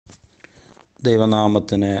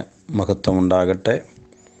ദൈവനാമത്തിന് മഹത്വമുണ്ടാകട്ടെ.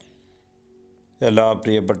 എല്ലാ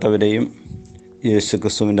പ്രിയപ്പെട്ടവരെയും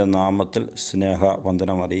യേശുക്രിസ്തുവിൻ്റെ നാമത്തിൽ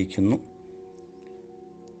സ്നേഹവന്ദനം അറിയിക്കുന്നു.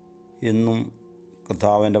 ഇന്നും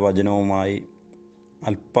കർത്താവിൻ്റെ വചനവുമായി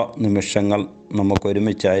അല്പനിമിഷങ്ങൾ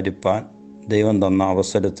നമുക്കൊരുമിച്ചായിരിക്കാൻ ദൈവം തന്ന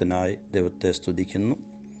അവസരത്തിനായി ദൈവത്തെ സ്തുതിക്കുന്നു.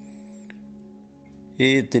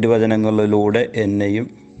 ഈ തിരുവചനങ്ങളിലൂടെ എന്നെയും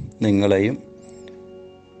നിങ്ങളെയും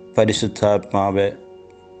പരിശുദ്ധാത്മാവെ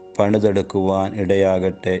പണിതെടുക്കുവാൻ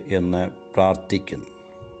ഇടയാകട്ടെ എന്ന് പ്രാർത്ഥിക്കുന്നു.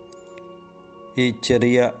 ഈ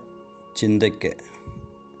ചെറിയ ചിന്തയ്ക്ക്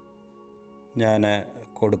ഞാൻ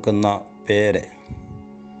കൊടുക്കുന്ന പേര്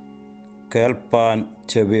കേൾപ്പാൻ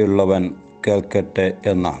ചെവിയുള്ളവൻ കേൾക്കട്ടെ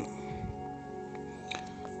എന്നാണ്.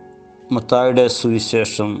 മത്തായിയുടെ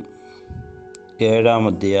സുവിശേഷം 7-ാം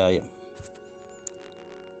അധ്യായം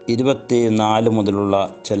 24 മുതലുള്ള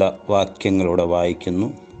ചില വാക്യങ്ങളിലൂടെ വായിക്കുന്നു.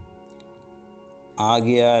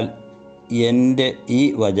 ആകയാൽ എൻ്റെ ഈ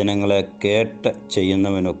വചനങ്ങളെ കേട്ട്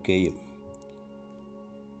ചെയ്യുന്നവനൊക്കെയും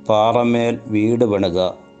പാറമേൽ വീട് പണിത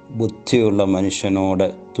ബുദ്ധിയുള്ള മനുഷ്യനോട്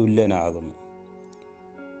തുല്യനാകുന്നു.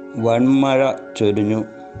 വൻമഴ ചൊരിഞ്ഞു,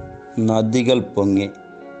 നദികൾ പൊങ്ങി,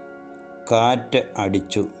 കാറ്റ്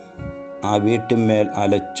അടിച്ചു, ആ വീട്ടിന്മേൽ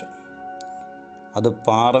അലച്ചു. അത്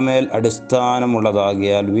പാറമേൽ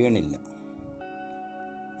അടിസ്ഥാനമുള്ളതാകിയാൽ വീണില്ല.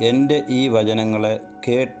 എൻ്റെ ഈ വചനങ്ങളെ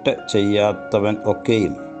കേട്ട് ചെയ്യാത്തവൻ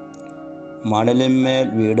ഒക്കെയും മണലിന്മേൽ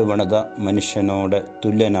വീട് പണിത മനുഷ്യനോട്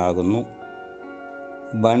തുല്യനാകുന്നു.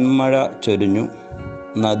 വൻമഴ ചൊരിഞ്ഞു,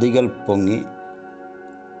 നദികൾ പൊങ്ങി,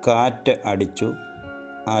 കാറ്റ് അടിച്ചു,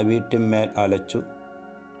 ആ വീട്ടിന്മേൽ അലച്ചു.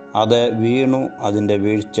 അത് വീണു, അതിൻ്റെ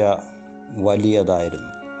വീഴ്ച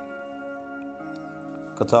വലിയതായിരുന്നു.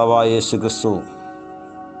 കർത്താവായ യേശുക്രിസ്തു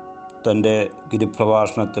തൻ്റെ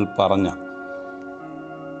ഗിരിപ്രഭാഷണത്തിൽ പറഞ്ഞ,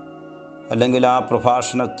 അല്ലെങ്കിൽ ആ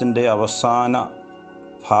പ്രഭാഷണത്തിൻ്റെ അവസാന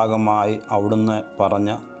ഭാഗമായി അവിടുന്ന്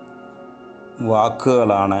പറഞ്ഞ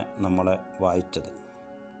വാക്കുകളാണ് നമ്മൾ വായിച്ചത്.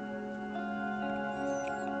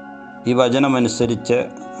 ഈ വചനമനുസരിച്ച്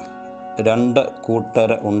 2 കൂട്ടർ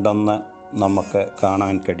ഉണ്ടെന്ന് നമുക്ക്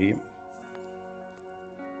കാണാൻ കഴിയും.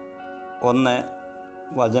 ഒന്ന്,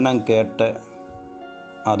 വചനം കേട്ട്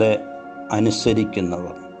അത്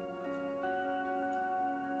അനുസരിക്കുന്നവർ.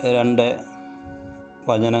 2,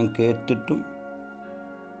 വചനം കേട്ടിട്ടും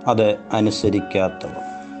അത് അനുസരിക്കാത്തവർ.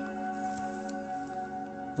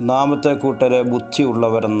 ഒന്നാമത്തെ കൂട്ടരെ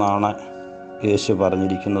ബുദ്ധിയുള്ളവരെന്നാണ് യേശു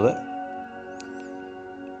പറഞ്ഞിരിക്കുന്നത്.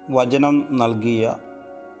 വചനം നൽകിയ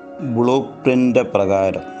ബ്ലൂ പ്രിൻ്റ്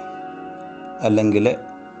പ്രകാരം, അല്ലെങ്കിൽ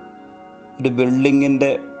ഒരു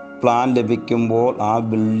ബിൽഡിങ്ങിൻ്റെ പ്ലാൻ ലഭിക്കുമ്പോൾ ആ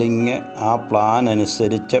ബിൽഡിങ് ആ പ്ലാൻ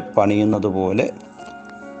അനുസരിച്ച് പണിയുന്നത് പോലെ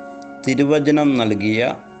തിരുവചനം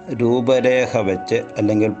നൽകിയ രൂപരേഖ വെച്ച്,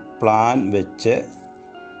 അല്ലെങ്കിൽ പ്ലാൻ വെച്ച്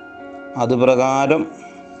അതുപ്രകാരം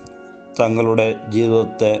തങ്ങളുടെ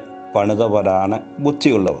ജീവിതത്തെ പണിതവരാണ്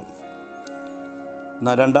ബുദ്ധിയുള്ളവർ.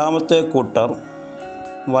 എന്നാൽ രണ്ടാമത്തെ കൂട്ടർ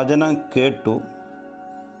വചനം കേട്ടു,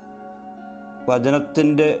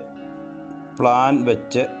 വചനത്തിൻ്റെ പ്ലാൻ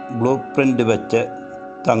വെച്ച്, ബ്ലൂ പ്രിൻ്റ് വെച്ച്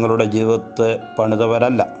തങ്ങളുടെ ജീവിതത്തെ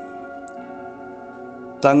പണിതവരല്ല.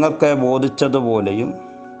 തങ്ങൾക്ക് ബോധിച്ചതുപോലെയും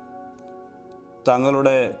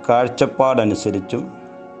തങ്ങളുടെ കാഴ്ചപ്പാടനുസരിച്ചും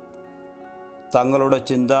തങ്ങളുടെ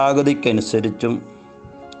ചിന്താഗതിക്കനുസരിച്ചും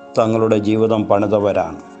തങ്ങളുടെ ജീവിതം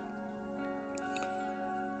പണിതവരാണ്.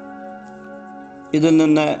 ഇതിൽ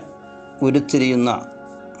നിന്ന് ഉരുത്തിരിയുന്ന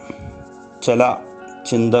ചില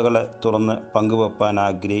ചിന്തകളെ തുറന്ന് പങ്കുവെപ്പാൻ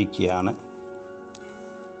ആഗ്രഹിക്കുകയാണ്.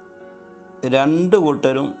 2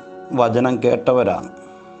 കൂട്ടരും വചനം കേട്ടവരാണ്.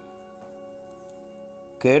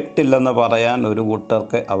 കേട്ടില്ലെന്ന് പറയാൻ ഒരു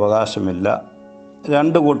കൂട്ടർക്ക് അവകാശമില്ല.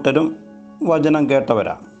 2 കൂട്ടരും വചനം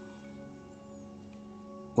കേട്ടവരാണ്.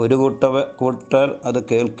 ഒരു കൂട്ടർ അത്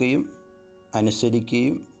കേൾക്കുകയും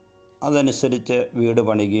അനുസരിക്കുകയും അതനുസരിച്ച് വീട്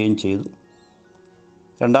പണിയുകയും ചെയ്തു.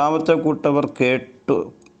 രണ്ടാമത്തെ കൂട്ടം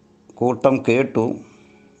കേട്ടു,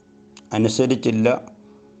 അനുസരിച്ചില്ല,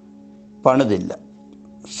 പണിതില്ല.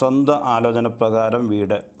 സ്വന്തം ആലോചന പ്രകാരം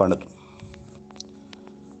വീട് പണിതു.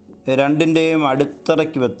 2ൻ്റെയും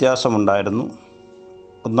അടിത്തറയ്ക്ക് വ്യത്യാസമുണ്ടായിരുന്നു.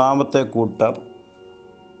 ഒന്നാമത്തെ കൂട്ടർ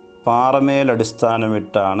പാറമേൽ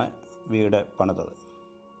അടിസ്ഥാനമിട്ടാണ് വീട് പണിതത്.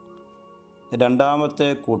 രണ്ടാമത്തെ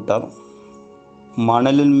കൂട്ടർ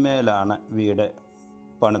മണലിന്മേലാണ് വീട്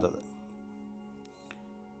പണിതത്.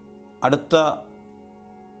 അടുത്ത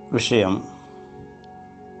വിഷയം,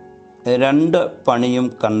 2 പണിയും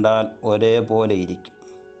കണ്ടാൽ ഒരേപോലെ ഇരിക്കും.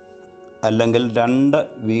 അല്ലെങ്കിൽ 2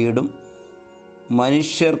 വീടും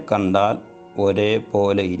മനുഷ്യർ കണ്ടാൽ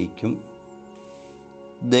ഒരേപോലെ ഇരിക്കും.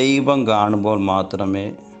 ദൈവം കാണുമ്പോൾ മാത്രമേ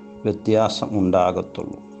വ്യത്യാസം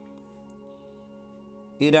ഉണ്ടാകത്തുള്ളൂ.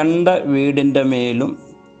 ഈ 2 വീടിൻ്റെ മേലും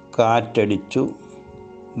കാറ്റടിച്ചു,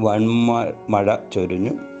 വൻമഴ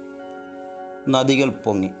ചൊരിഞ്ഞു, നദികൾ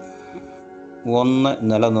പൊങ്ങി. ഒന്ന്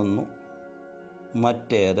നിലനിന്നു,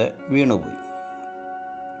 മറ്റേത് വീണുപോയി.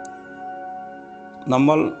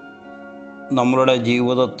 നമ്മൾ നമ്മളുടെ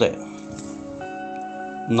ജീവിതത്തെ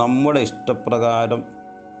നമ്മുടെ ഇഷ്ടപ്രകാരം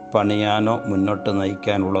പണിയാനോ മുന്നോട്ട്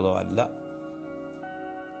നയിക്കാനുള്ളതോ അല്ല.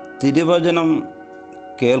 തിരുവചനം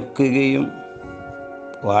കേൾക്കുകയും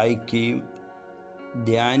വായിക്കുകയും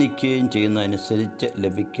ധ്യാനിക്കുകയും ചെയ്യുന്നതനുസരിച്ച്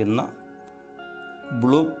ലഭിക്കുന്ന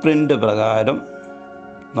ബ്ലൂ പ്രിൻ്റ് പ്രകാരം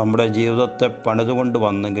നമ്മുടെ ജീവിതത്തെ പണിതുകൊണ്ട്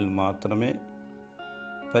വന്നെങ്കിൽ മാത്രമേ,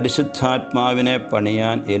 പരിശുദ്ധാത്മാവിനെ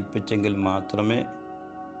പണിയാൻ ഏൽപ്പിച്ചെങ്കിൽ മാത്രമേ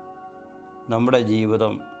നമ്മുടെ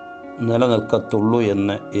ജീവിതം നിലനിൽക്കത്തുള്ളൂ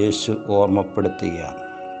എന്ന് യേശു ഓർമ്മപ്പെടുത്തുകയാണ്.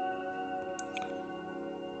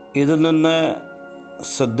 ഇതിൽ നിന്ന്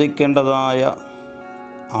ശ്രദ്ധിക്കേണ്ടതായ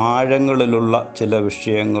ആഴങ്ങളിലുള്ള ചില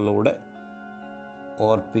വിഷയങ്ങളൂടെ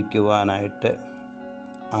ഓർപ്പിക്കുവാനായിട്ട്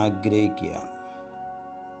ആഗ്രഹിക്കുകയാണ്.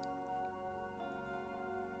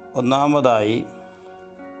 ഒന്നാമതായി,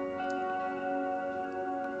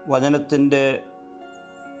 വചനത്തിൻ്റെ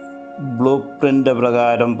ബ്ലൂ പ്രിൻ്റ്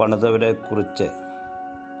പ്രകാരം പണിതവരെക്കുറിച്ച്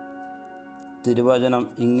തിരുവചനം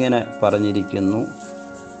ഇങ്ങനെ പറഞ്ഞിരിക്കുന്നു.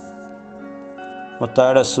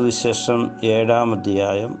 മത്തായിയുടെ സുവിശേഷം 7-ാം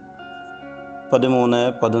അധ്യായം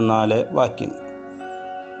 13-14 വാക്യങ്ങൾ.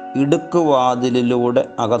 ഇടുക്കുവാതിലിലൂടെ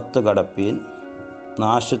അകത്ത് കടപ്പീൻ,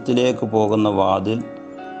 നാശത്തിലേക്ക് പോകുന്ന വാതിൽ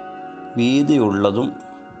വീതിയുള്ളതും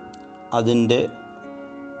അതിൻ്റെ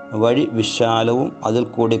വഴി വിശാലവും അതിൽ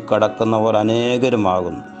കൂടി കടക്കുന്നവർ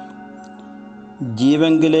അനേകരുമാകുന്നു.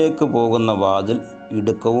 ജീവങ്കിലേക്ക് പോകുന്ന വാതിൽ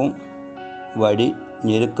ഇടുക്കവും വഴി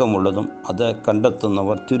ഞെരുക്കമുള്ളതും അത്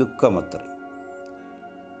കണ്ടെത്തുന്നവർ ചുരുക്കമത്രേ.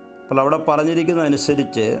 അപ്പോൾ അവിടെ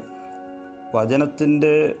പറഞ്ഞിരിക്കുന്നതനുസരിച്ച്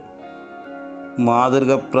വചനത്തിൻ്റെ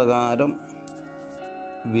മാതൃക പ്രകാരം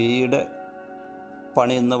വീട്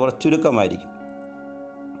പണിയുന്നവർ ചുരുക്കമായിരിക്കും.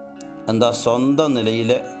 എന്താ, സ്വന്തം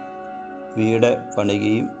നിലയിൽ വീട്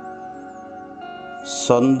പണിയുകയും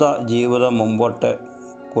സ്വന്തം ജീവിതം മുമ്പോട്ട്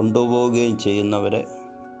കൊണ്ടുപോവുകയും ചെയ്യുന്നവർ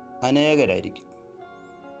അനേകരായിരിക്കും.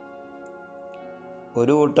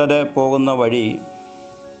 ഒരു കൂട്ടരെ പോകുന്ന വഴി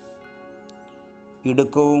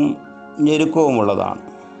ഇടുക്കവും ഞെരുക്കവുമുള്ളതാണ്.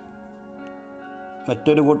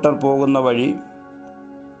 മറ്റൊരു കൂട്ടർ പോകുന്ന വഴി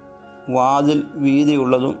വാതിൽ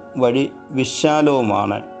വീതിയുള്ളതും വഴി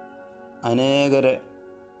വിശാലവുമാണ്. അനേകരെ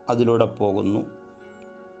അതിലൂടെ പോകുന്നു.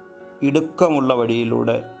 ഇടുക്കമുള്ള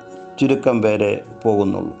വഴിയിലൂടെ ചുരുക്കം പേരെ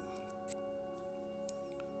പോകുന്നുള്ളൂ.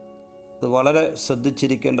 ഇത് വളരെ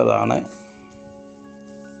ശ്രദ്ധിച്ചിരിക്കേണ്ടതാണ്.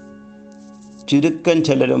 ചുരുക്കം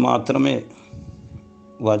ചിലർ മാത്രമേ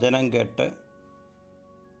വചനം കേട്ട്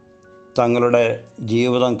തങ്ങളുടെ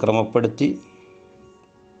ജീവിതം ക്രമപ്പെടുത്തി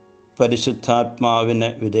പരിശുദ്ധാത്മാവിന്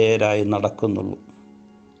വിധേയരായി നടക്കുന്നുള്ളൂ.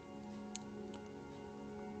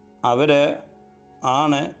 അവർ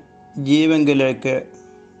ആണ് ജീവങ്കിലേക്ക്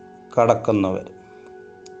കടക്കുന്നവർ.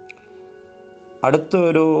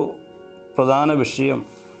 അടുത്തൊരു പ്രധാന വിഷയം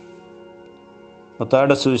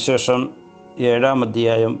മത്തായിയുടെ സുവിശേഷം 7-ാം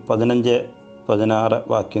അധ്യായം 15-16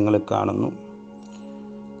 വാക്യങ്ങളിൽ കാണുന്നു.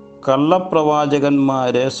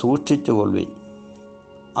 കള്ളപ്രവാചകന്മാരെ സൂക്ഷിച്ചുകൊള്ളുവിൻ,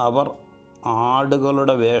 അവർ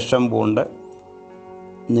ആടുകളുടെ വേഷം പൂണ്ട്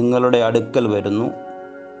നിങ്ങളുടെ അടുക്കൽ വരുന്നു,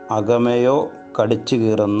 അകമയോ കടിച്ചു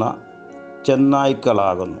കീറുന്ന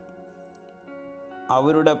ചെന്നായ്ക്കളാകുന്നു.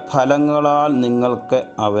 അവരുടെ ഫലങ്ങളാൽ നിങ്ങൾക്ക്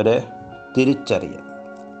അവരെ തിരിച്ചറിയാം.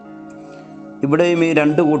 ഇവിടെയും ഈ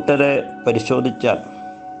രണ്ട് കൂട്ടരെ പരിശോധിച്ചാൽ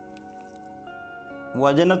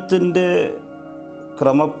വചനത്തിൻ്റെ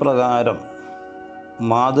ക്രമപ്രകാരം,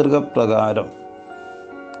 മാതൃക പ്രകാരം,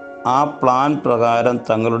 ആ പ്ലാൻ പ്രകാരം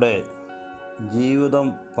തങ്ങളുടെ ജീവിതം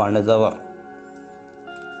പണിതവർ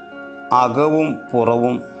അകവും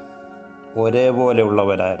പുറവും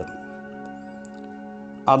ഒരേപോലെയുള്ളവരായിരുന്നു.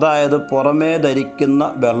 അതായത് പുറമേ ധരിക്കുന്ന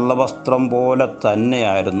വെള്ളവസ്ത്രം പോലെ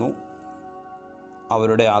തന്നെയായിരുന്നു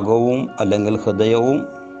അവരുടെ അകവും അല്ലെങ്കിൽ ഹൃദയവും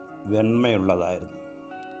വെണ്മയുള്ളതായിരുന്നു.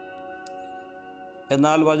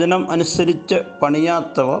 എന്നാൽ വചനം അനുസരിച്ച്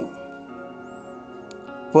പണിയാത്തവർ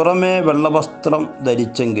പുറമേ വെള്ളവസ്ത്രം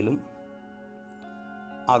ധരിച്ചെങ്കിലും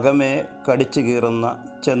അകമേ കടിച്ചു കീറുന്ന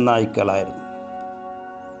ചെന്നായ്ക്കളായിരുന്നു.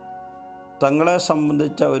 തങ്ങളെ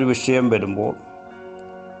സംബന്ധിച്ച ഒരു വിഷയം വരുമ്പോൾ,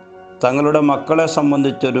 തങ്ങളുടെ മക്കളെ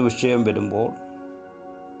സംബന്ധിച്ചൊരു വിഷയം വരുമ്പോൾ,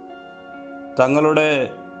 തങ്ങളുടെ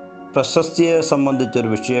പ്രശസ്തിയെ സംബന്ധിച്ചൊരു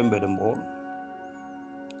വിഷയം വരുമ്പോൾ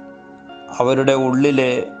അവരുടെ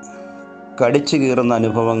ഉള്ളിലെ കടിച്ചു കീറുന്ന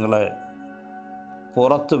അനുഭവങ്ങളെ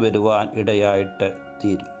പുറത്തു വരുവാൻ ഇടയായിട്ട്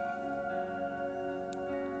തീരും.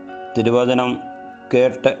 തിരുവചനം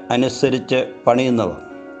കേട്ട് അനുസരിച്ച് പണിയുന്നവർ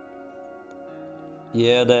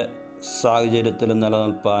ഏത് സാഹചര്യത്തിൽ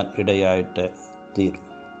നിലനിൽപ്പാൻ ഇടയായിട്ട് തീരും.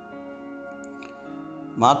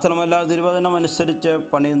 മാത്രമല്ല, തിരുവചനം അനുസരിച്ച്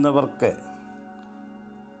പണിയുന്നവർക്ക്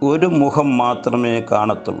ഒരു മുഖം മാത്രമേ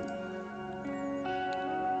കാണത്തുള്ളൂ.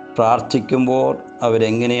 പ്രാർത്ഥിക്കുമ്പോൾ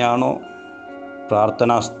അവരെങ്ങനെയാണോ,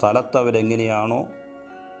 പ്രാർത്ഥനാ സ്ഥലത്ത് അവരെങ്ങനെയാണോ,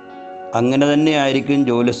 അങ്ങനെ തന്നെയായിരിക്കും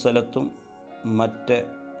ജോലിസ്ഥലത്തും മറ്റ്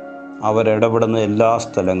അവരിടപെടുന്ന എല്ലാ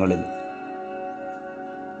സ്ഥലങ്ങളിലും.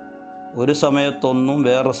 ഒരു സമയത്തൊന്നും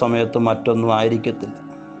വേറെ സമയത്ത് മറ്റൊന്നും ആയിരിക്കത്തില്ല.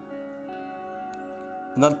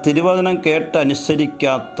 എന്നാൽ തിരുവചനം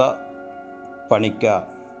കേട്ടനുസരിക്കാത്ത പണിക്കാർ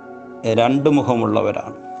രണ്ട്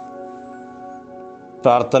മുഖമുള്ളവരാണ്.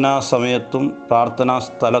 പ്രാർത്ഥനാ സമയത്തും പ്രാർത്ഥനാ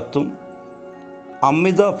സ്ഥലത്തും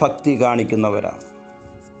അമിത ഭക്തി കാണിക്കുന്നവരാണ്.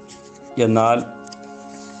 എന്നാൽ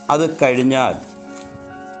അത് കഴിഞ്ഞാൽ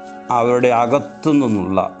അവരുടെ അകത്തു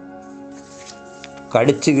നിന്നുള്ള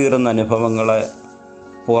കടിച്ചു കീറുന്ന അനുഭവങ്ങളെ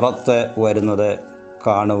പുറത്ത് വരുന്നത്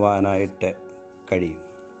കാണുവാനായിട്ട് കഴിയും.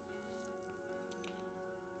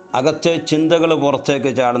 അകത്തെ ചിന്തകൾ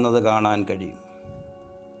പുറത്തേക്ക് ചാടുന്നത് കാണാൻ കഴിയും.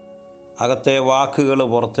 അകത്തെ വാക്കുകൾ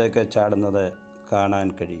പുറത്തേക്ക് ചാടുന്നത് കാണാൻ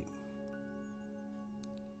കഴിയും.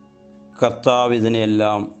 കർത്താവ്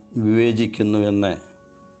ഇതിനെയെല്ലാം വിവേചിക്കുന്നുവെന്ന്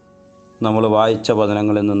നമ്മൾ വായിച്ച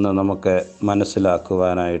വചനങ്ങളിൽ നിന്ന് നമുക്ക്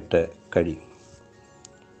മനസ്സിലാക്കുവാനായിട്ട് കഴിയും.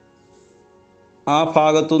 ആ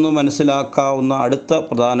ഭാഗത്തുനിന്ന് മനസ്സിലാക്കാവുന്ന അടുത്ത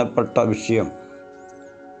പ്രധാനപ്പെട്ട വിഷയം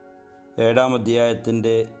 7-ാം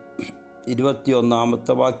അധ്യായത്തിൻ്റെ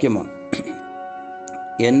 21-ാമത്തെ വാക്യമാണ്.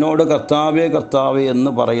 എന്നോട് കർത്താവേ കർത്താവേ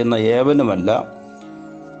എന്ന് പറയുന്ന ഏവനുമല്ല,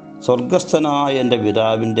 സ്വർഗസ്ഥനായ എൻ്റെ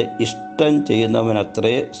പിതാവിൻ്റെ ഇഷ്ടം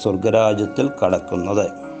ചെയ്യുന്നവനത്രേ സ്വർഗരാജ്യത്തിൽ കടക്കുന്നത്.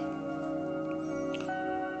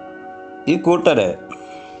 ഈ കൂട്ടരെ,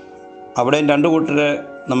 അവിടെയും രണ്ട് കൂട്ടരെ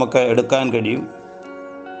നമുക്ക് എടുക്കാൻ കഴിയും.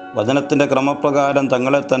 വചനത്തിൻ്റെ ക്രമപ്രകാരം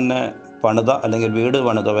തങ്ങളെ തന്നെ പണിത അല്ലെങ്കിൽ വീട്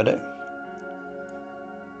പണിതവരെ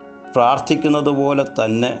പ്രാർത്ഥിക്കുന്നത് പോലെ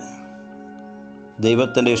തന്നെ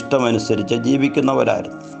ദൈവത്തിൻ്റെ ഇഷ്ടമനുസരിച്ച്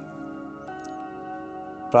ജീവിക്കുന്നവരായിരുന്നു.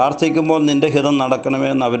 പ്രാർത്ഥിക്കുമ്പോൾ നിൻ്റെ ഹിതം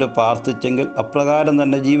നടക്കണമെന്ന് അവർ പ്രാർത്ഥിച്ചെങ്കിൽ അപ്രകാരം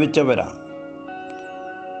തന്നെ ജീവിച്ചവരാണ്.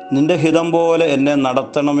 നിൻ്റെ ഹിതം പോലെ എന്നെ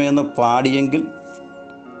നടത്തണമെന്ന് പാടിയെങ്കിൽ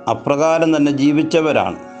അപ്രകാരം തന്നെ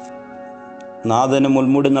ജീവിച്ചവരാണ്. നാഥന്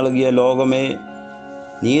മുൾമുടി നൽകിയ ലോകമേ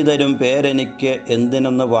നീ തരും പേരെനിക്ക്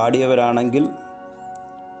എന്തിനെന്ന് പാടിയവരാണെങ്കിൽ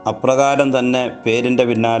അപ്രകാരം തന്നെ പേരിൻ്റെ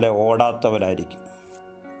പിന്നാലെ ഓടാത്തവരായിരിക്കും.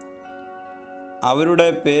 അവരുടെ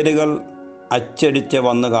പേരുകൾ അച്ചടിച്ച്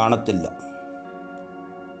വന്ന് കാണത്തില്ല.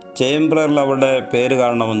 ചേംബറിൽ അവരുടെ പേര്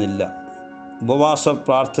കാണണമെന്നില്ല. ഉപവാസ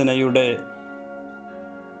പ്രാർത്ഥനയുടെ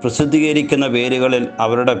പ്രസിദ്ധീകരിക്കുന്ന പേരുകളിൽ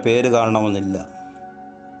അവരുടെ പേര് കാണണമെന്നില്ല.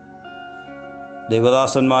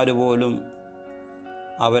 ദേവദാസന്മാർ പോലും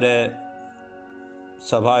അവരെ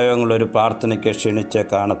സഭായോഗങ്ങളൊരു പ്രാർത്ഥനയ്ക്ക് ക്ഷണിച്ച്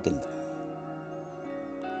കാണത്തില്ല.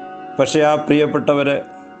 പക്ഷേ ആ പ്രിയപ്പെട്ടവരെ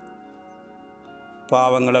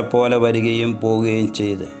പാവങ്ങളെപ്പോലെ വരികയും പോവുകയും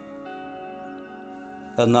ചെയ്ത്,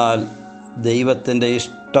 എന്നാൽ ദൈവത്തിൻ്റെ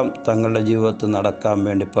ഇഷ്ടം തങ്ങളുടെ ജീവിതത്തിൽ നടക്കാൻ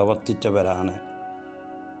വേണ്ടി പ്രവർത്തിച്ചവരാണ്.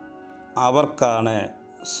 അവർക്കാണ്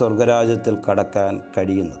സ്വർഗരാജ്യത്തിൽ കടക്കാൻ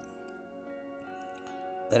കഴിയുന്നത്.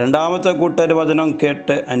 രണ്ടാമത്തെ കൂട്ടർ വചനം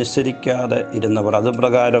കേട്ട് അനുസരിക്കാതെ ഇരുന്നവർ,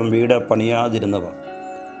 അതുപ്രകാരം വീട് പണിയാതിരുന്നവർ,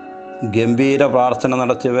 ഗംഭീര പ്രാർത്ഥന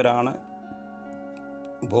നടത്തിയവരാണ്.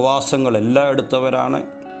 ഉപവാസങ്ങളെല്ലാം എടുത്തവരാണ്.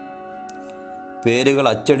 പേരുകൾ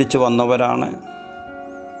അച്ചടിച്ച് വന്നവരാണ്.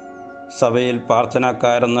 സഭയിൽ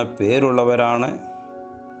പ്രാർത്ഥനക്കാരെന്ന പേരുള്ളവരാണ്.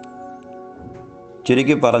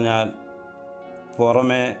 ചുരുക്കി പറഞ്ഞാൽ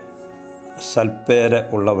പുറമേ സൽപ്പേര്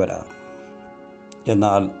ഉള്ളവരാണ്.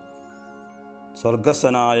 എന്നാൽ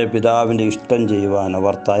സ്വർഗസ്ഥനായ പിതാവിൻ്റെ ഇഷ്ടം ചെയ്യുവാൻ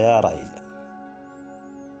അവർ തയ്യാറായില്ല.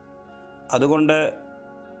 അതുകൊണ്ട്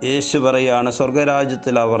യേശു പറയുകയാണ്,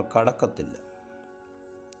 സ്വർഗരാജ്യത്തിൽ അവർ കടക്കത്തില്ല.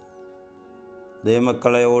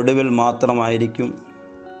 ദൈവമക്കളെ, ഒടുവിൽ മാത്രമായിരിക്കും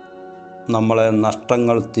നമ്മളെ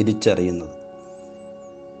നഷ്ടങ്ങൾ തിരിച്ചറിയുന്നത്.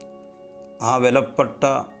 ആ വിലപ്പെട്ട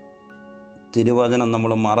തിരുവചനം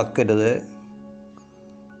നമ്മൾ മറക്കരുത്.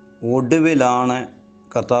 ഒടുവിലാണ്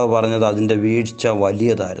കർത്താവ് പറഞ്ഞത് അതിൻ്റെ വീഴ്ച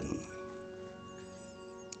വലിയതായിരുന്നു.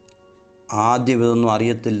 ആദ്യം ഇതൊന്നും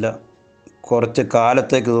അറിയത്തില്ല, കുറച്ച്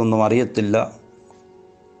കാലത്തേക്ക് ഇതൊന്നും അറിയത്തില്ല.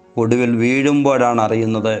 ഒടുവിൽ വീഴുമ്പോഴാണ്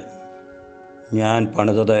അറിയുന്നത്, ഞാൻ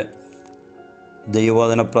പണിതത്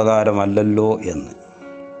ദൈവവചനപ്രകാരമല്ലല്ലോ എന്ന്.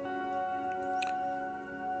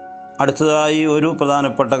 അടുത്തതായി ഒരു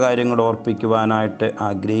പ്രധാനപ്പെട്ട കാര്യം കൂടെ ഓർപ്പിക്കുവാനായിട്ട്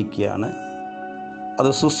ആഗ്രഹിക്കുകയാണ്. അത്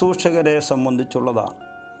ശുശ്രൂഷകരെ സംബന്ധിച്ചുള്ളതാണ്.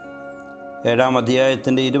 7-ാം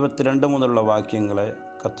അധ്യായത്തിൻ്റെ 22 മുതലുള്ള വാക്യങ്ങളെ,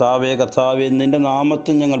 കർത്താവേ കർത്താവേ നിൻ്റെ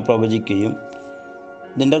നാമത്തിൽ ഞങ്ങൾ പ്രവചിക്കുകയും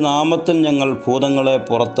നിൻ്റെ നാമത്തിൽ ഞങ്ങൾ ഭൂതങ്ങളെ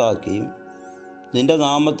പുറത്താക്കുകയും നിൻ്റെ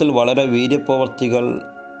നാമത്തിൽ വളരെ വീര്യപ്രവർത്തികൾ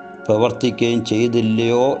പ്രവർത്തിക്കുകയും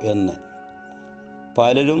ചെയ്തില്ലയോ എന്ന്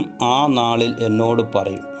പലരും ആ നാളിൽ എന്നോട്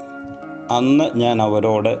പറയും, അന്ന് ഞാൻ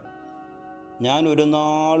അവരോട്, ഞാൻ ഒരു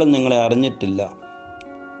നാളും നിങ്ങളെ അറിഞ്ഞിട്ടില്ല,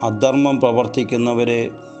 അധർമ്മം പ്രവർത്തിക്കുന്നവരെ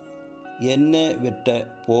എന്നെ വിട്ട്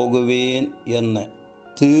പോകുവേൻ എന്ന്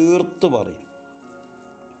തീർത്തു പറയും.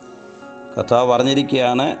 കർത്താവ്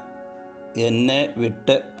പറഞ്ഞിരിക്കുകയാണ്, എന്നെ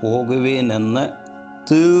വിട്ട് പോകുവേൻ എന്ന്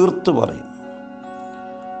തീർത്തു പറയും.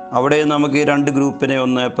 അവിടെ നമുക്ക് ഈ രണ്ട് ഗ്രൂപ്പിനെ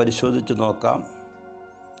ഒന്ന് പരിശോധിച്ച് നോക്കാം.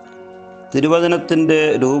 തിരുവചനത്തിൻ്റെ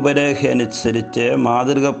രൂപരേഖ അനുസരിച്ച്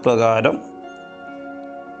മാതൃക പ്രകാരം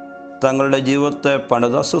തങ്ങളുടെ ജീവിതത്തെ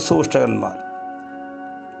പണിത ശുശ്രൂഷകന്മാർ,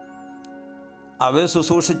 അവർ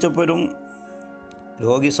ശുശ്രൂഷിച്ചപ്പോഴും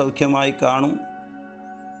രോഗി സൗഖ്യമായി കാണും,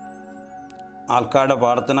 ആൾക്കാരുടെ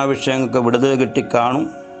പ്രാർത്ഥനാ വിഷയങ്ങൾക്ക് വിടുതൽ കിട്ടിക്കാണും.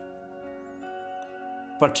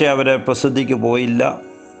 പക്ഷേ അവരെ പ്രസിദ്ധിക്ക് പോയില്ല,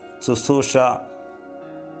 ശുശ്രൂഷ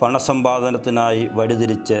പണസമ്പാദനത്തിനായി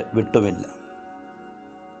വഴിതിരിച്ച് വിട്ടുമില്ല.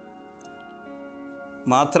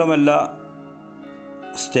 മാത്രമല്ല,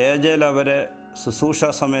 സ്റ്റേജിൽ അവരെ ശുശ്രൂഷ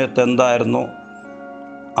സമയത്ത് എന്തായിരുന്നു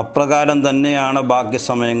അപ്രകാരം തന്നെയാണ് ബാക്കി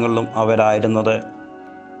സമയങ്ങളിലും അവരായിരുന്നത്.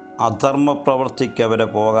 അധർമ്മ പ്രവൃത്തിക്ക് അവരെ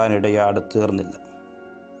പോകാനിടയാതെ തീർന്നില്ല.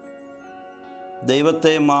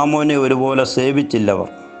 ദൈവത്തെ മാമോനെ ഒരുപോലെ സേവിച്ചില്ലവർ.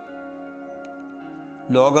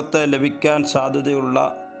 ലോകത്തെ ലഭിക്കാൻ സാധ്യതയുള്ള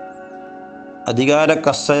അധികാര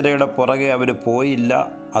കസേരയുടെ പുറകെ അവർ പോയില്ല,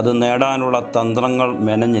 അത് നേടാനുള്ള തന്ത്രങ്ങൾ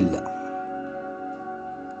മെനഞ്ഞില്ല.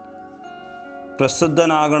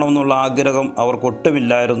 പ്രസിദ്ധനാകണമെന്നുള്ള ആഗ്രഹം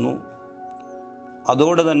അവർക്കൊട്ടുമില്ലായിരുന്നു.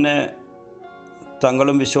 അതോടെ തന്നെ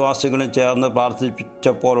തങ്ങളും വിശ്വാസികളും ചേർന്ന്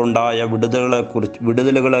പ്രാർത്ഥിച്ചപ്പോഴുണ്ടായ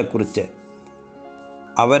വിടുതലുകളെക്കുറിച്ച്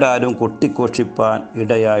അവരാരും കൊട്ടിഘോഷിപ്പാൻ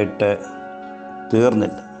ഇടയായിട്ട്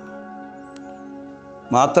തീർന്നില്ല.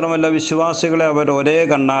 മാത്രമല്ല, വിശ്വാസികളെ അവർ ഒരേ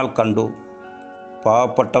കണ്ണാൽ കണ്ടു.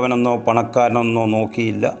 പാവപ്പെട്ടവനെന്നോ പണക്കാരനെന്നോ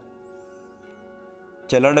നോക്കിയില്ല.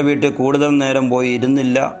 ചിലരുടെ വീട്ടിൽ കൂടുതൽ നേരം പോയി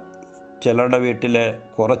ഇരുന്നില്ല, ചിലരുടെ വീട്ടിൽ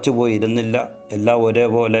കുറച്ച് പോയി ഇരുന്നില്ല. എല്ലാം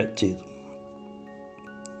ഒരേപോലെ ചെയ്തു.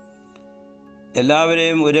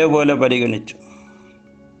 എല്ലാവരെയും ഒരേപോലെ പരിഗണിച്ചു.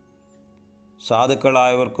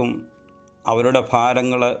 സാധുക്കളായവർക്കും അവരുടെ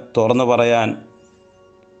ഭാരങ്ങൾ തുറന്നു പറയാൻ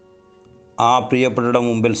ആ പ്രിയപ്പെട്ടവരുടെ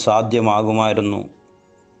മുമ്പിൽ സാധ്യമാകുമായിരുന്നു.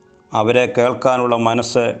 അവരെ കേൾക്കാനുള്ള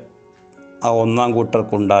മനസ്സ് ആ ഒന്നാം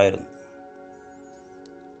കൂട്ടർക്കുണ്ടായിരുന്നു.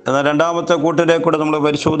 എന്നാൽ രണ്ടാമത്തെ കൂട്ടരെ കൂടെ നമ്മൾ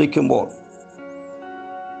പരിശോധിക്കുമ്പോൾ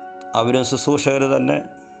അവരും ശുശ്രൂഷകർ തന്നെ.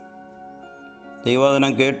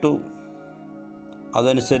 ദൈവവചനം കേട്ടു,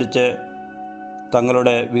 അതനുസരിച്ച്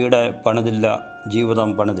തങ്ങളുടെ വീട് പണിതില്ല, ജീവിതം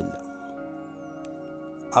പണിതില്ല.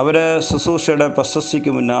 അവർ ശുശ്രൂഷയുടെ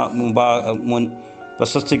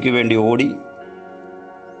പ്രശസ്തിക്ക് വേണ്ടി ഓടി.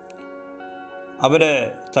 അവരെ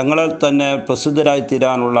തങ്ങളെ തന്നെ പ്രസിദ്ധരായി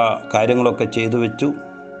തീരാനുള്ള കാര്യങ്ങളൊക്കെ ചെയ്തു വെച്ചു.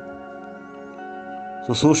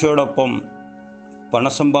 ശുശ്രൂഷയോടൊപ്പം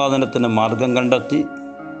പണസമ്പാദനത്തിന് മാർഗം കണ്ടെത്തി.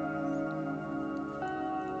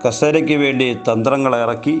 കസേരയ്ക്ക് വേണ്ടി തന്ത്രങ്ങൾ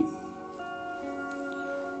ഇറക്കി.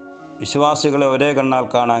 വിശ്വാസികളെ ഒരേ കണ്ണാൽ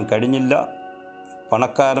കാണാൻ കഴിഞ്ഞില്ല.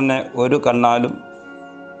 പണക്കാരനെ ഒരു കണ്ണാലും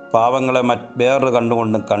പാവങ്ങളെ വേറൊരു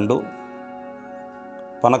കണ്ണുകൊണ്ടും കണ്ടു.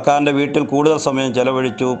 പണക്കാരൻ്റെ വീട്ടിൽ കൂടുതൽ സമയം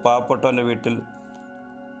ചെലവഴിച്ചു, പാവപ്പെട്ടവൻ്റെ വീട്ടിൽ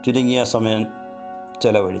ചുരുങ്ങിയ സമയം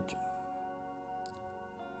ചെലവഴിച്ചു.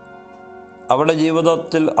 അവരുടെ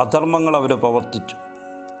ജീവിതത്തിൽ അധർമ്മങ്ങൾ അവർ പ്രവർത്തിച്ചു.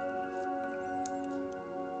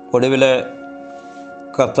 ഒടുവിലെ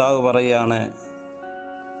കർത്താവ് പറയുകയാണ്,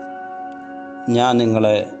 ഞാൻ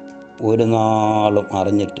നിങ്ങളെ ഒരു നാളും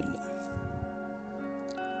അറിഞ്ഞിട്ടില്ല.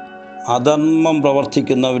 അധർമ്മം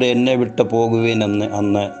പ്രവർത്തിക്കുന്നവരെ എന്നെ വിട്ട് പോകുവേനെന്ന്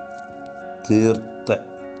അന്ന് തീർത്ത്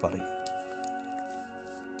പറയും.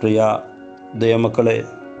 പ്രിയ ദൈവമക്കളെ,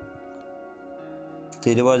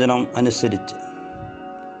 തിരുവചനം അനുസരിച്ച്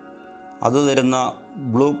അത് തരുന്ന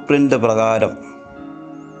ബ്ലൂ പ്രിൻ്റ് പ്രകാരം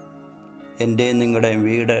എൻ്റെയും നിങ്ങളുടെയും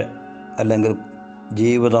വീട് അല്ലെങ്കിൽ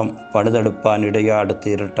ജീവിതം പണിതെടുപ്പാൻ ഇടയാട്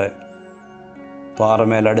തീരട്ടെ.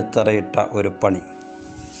 പാറമേൽ അടിത്തറയിട്ട ഒരു പണി.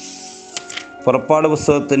 പുറപ്പാട്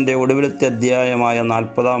പുസ്തകത്തിൻ്റെ ഒടുവിലത്തെ അധ്യായമായ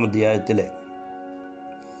 40-ാം അധ്യായത്തിലെ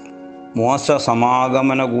മോശ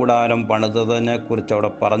സമാഗമന കൂടാരം പണിതതിനെക്കുറിച്ച് അവിടെ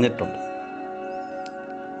പറഞ്ഞിട്ടുണ്ട്.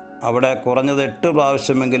 അവിടെ കുറഞ്ഞത് 8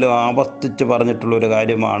 പ്രാവശ്യമെങ്കിലും ആവർത്തിച്ച് പറഞ്ഞിട്ടുള്ളൊരു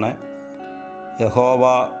കാര്യമാണ്, യഹോവ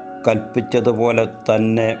കൽപ്പിച്ചതുപോലെ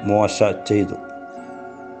തന്നെ മോശ ചെയ്തു.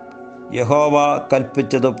 യഹോവ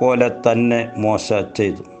കൽപ്പിച്ചതുപോലെ തന്നെ മോശ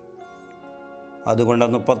ചെയ്തു. അതുകൊണ്ട്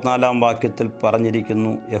 34-ാം വാക്യത്തിൽ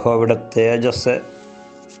പറഞ്ഞിരിക്കുന്നു, യഹോവയുടെ തേജസ്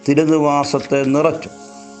തിരുനിവാസത്തെ നിറച്ചു.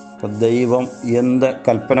 അപ്പോൾ ദൈവം എന്ത്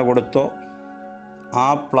കൽപ്പന കൊടുത്തോ ആ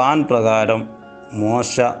പ്ലാൻ പ്രകാരം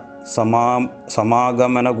മോശ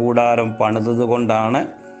സമാഗമന കൂടാരം പണിതത് കൊണ്ടാണ്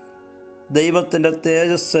ദൈവത്തിൻ്റെ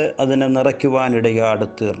തേജസ് അതിനെ നിറയ്ക്കുവാനിടയാട്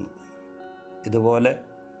തീർന്നു. ഇതുപോലെ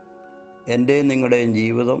എൻ്റെയും നിങ്ങളുടെയും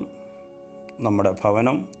ജീവിതം, നമ്മുടെ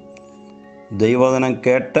ഭവനം ദൈവവചനം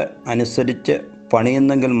കേട്ട് അനുസരിച്ച്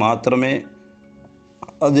പണിയുന്നെങ്കിൽ മാത്രമേ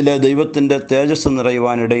അതിലെ ദൈവത്തിൻ്റെ തേജസ്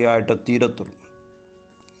നിറയുവാനിടയായിട്ട് തീരത്തുള്ളൂ.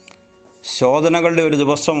 ശോധനകളുടെ ഒരു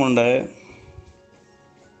ദിവസമുണ്ട്,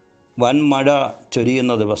 വൻമഴ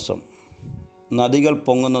ചൊരിയുന്ന ദിവസം, നദികൾ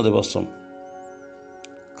പൊങ്ങുന്ന ദിവസം,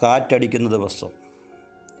 കാറ്റടിക്കുന്ന ദിവസം.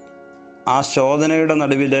 ആ ശോധനയുടെ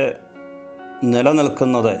നടുവിൽ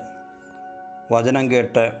നിലനിൽക്കുന്നത് വചനം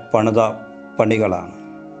കേട്ട് പണിത പണികളാണ്.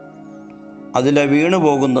 അതിൽ വീണു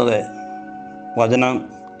പോകുന്നത് വചനം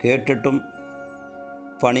കേട്ടിട്ടും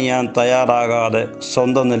പണിയാൻ തയ്യാറാകാതെ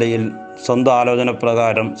സ്വന്തം നിലയിൽ, സ്വന്തം ആലോചന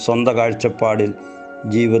പ്രകാരം, സ്വന്തം കാഴ്ചപ്പാടിൽ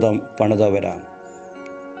ജീവിതം പണിതവരാണ്.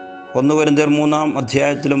 1 കൊരിന്ത്യർ 3-ാം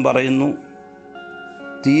അധ്യായത്തിലും പറയുന്നു,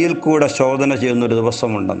 തീയിൽ കൂടെ ശോധന ചെയ്യുന്നൊരു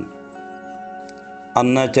ദിവസമുണ്ടെന്ന്.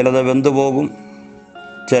 അന്ന് ചിലത് വെന്തുപോകും,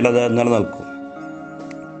 ചിലത് നിലനിൽക്കും.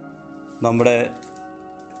 നമ്മുടെ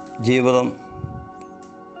ജീവിതം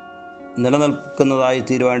നിലനിൽക്കുന്നതായി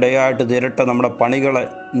തീരുവാൻ ഇടയായിട്ട് തീരട്ടെ. നമ്മുടെ പണികൾ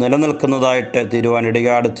നിലനിൽക്കുന്നതായിട്ട് തീരുവാൻ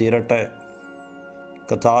ഇടയായിട്ട് തീരട്ടെ.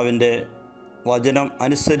 കർത്താവിൻ്റെ വചനം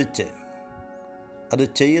അനുസരിച്ച് അത്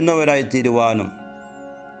ചെയ്യുന്നവരായി തീരുവാനും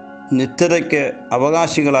നിത്യതയ്ക്ക്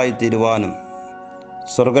അവകാശികളായി തീരുവാനും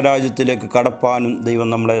സ്വർഗരാജ്യത്തിലേക്ക് കടപ്പാനും ദൈവം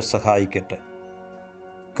നമ്മളെ സഹായിക്കട്ടെ.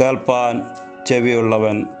 കേൾപ്പാൻ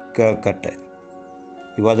ചെവിയുള്ളവൻ കേൾക്കട്ടെ.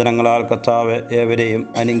 ഈ വചനങ്ങളാൽ കർത്താവ് ഏവരെയും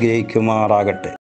അനുഗ്രഹിക്കുമാറാകട്ടെ.